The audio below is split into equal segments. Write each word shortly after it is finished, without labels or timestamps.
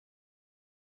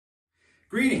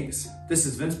Greetings, this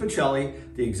is Vince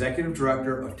Pacelli, the Executive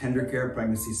Director of TenderCare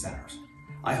Pregnancy Centers.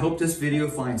 I hope this video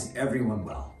finds everyone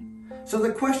well. So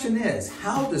the question is,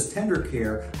 how does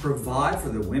TenderCare provide for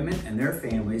the women and their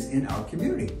families in our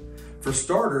community? For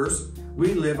starters,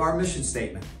 we live our mission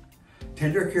statement.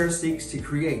 TenderCare seeks to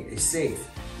create a safe,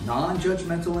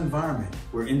 non-judgmental environment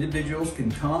where individuals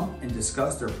can come and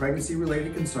discuss their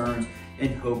pregnancy-related concerns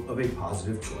in hope of a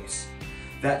positive choice.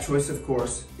 That choice, of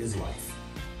course, is life.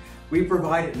 We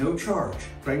provide at no charge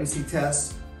pregnancy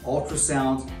tests,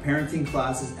 ultrasounds, parenting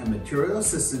classes, and material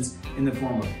assistance in the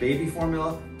form of baby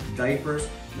formula, diapers,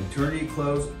 maternity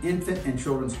clothes, infant and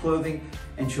children's clothing,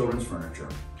 and children's furniture.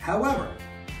 However,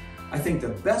 I think the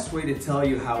best way to tell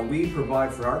you how we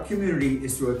provide for our community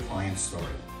is through a client story.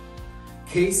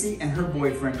 Casey and her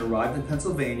boyfriend arrived in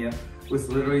Pennsylvania with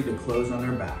literally the clothes on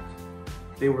their back.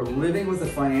 They were living with a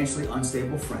financially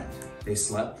unstable friend. They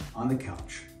slept on the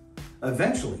couch.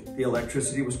 Eventually, the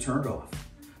electricity was turned off.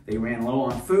 They ran low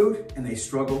on food and they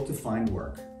struggled to find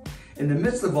work. In the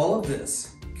midst of all of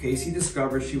this, Casey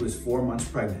discovered she was 4 months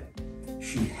pregnant.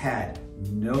 She had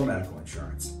no medical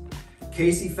insurance.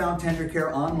 Casey found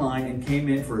TenderCare online and came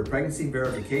in for a pregnancy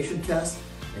verification test,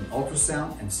 an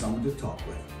ultrasound, and someone to talk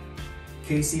with.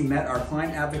 Casey met our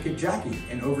client advocate, Jackie,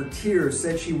 and over tears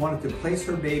said she wanted to place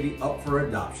her baby up for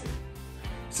adoption.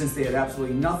 Since they had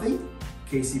absolutely nothing,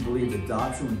 Casey believed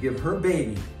adoption would give her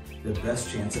baby the best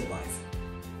chance at life.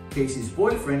 Casey's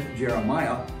boyfriend,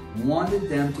 Jeremiah, wanted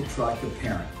them to try to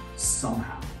parent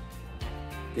somehow.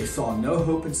 They saw no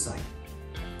hope in sight.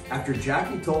 After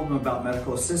Jackie told them about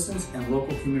medical assistance and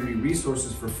local community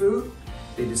resources for food,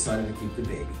 they decided to keep the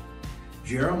baby.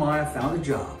 Jeremiah found a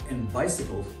job and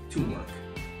bicycled to work.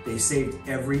 They saved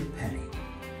every penny.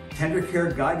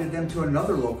 TenderCare guided them to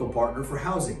another local partner for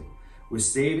housing. With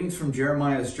savings from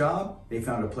Jeremiah's job, they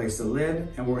found a place to live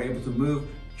and were able to move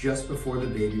just before the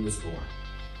baby was born.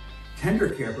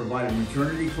 TenderCare provided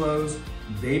maternity clothes,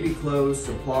 baby clothes,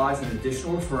 supplies, and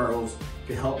additional referrals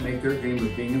to help make their dream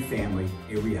of being a family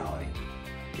a reality.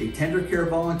 A TenderCare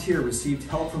volunteer received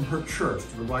help from her church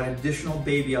to provide additional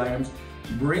baby items,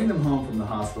 bring them home from the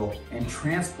hospital, and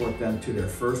transport them to their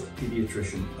first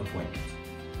pediatrician appointment.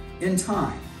 In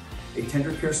time, a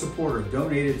TenderCare supporter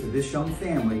donated to this young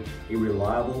family a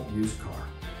reliable used car.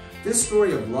 This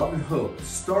story of love and hope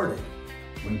started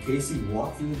when Casey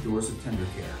walked through the doors of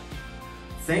TenderCare.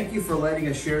 Thank you for letting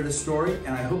us share this story, and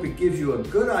I hope it gives you a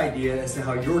good idea as to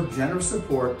how your generous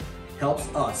support helps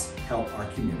us help our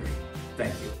community.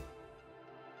 Thank you.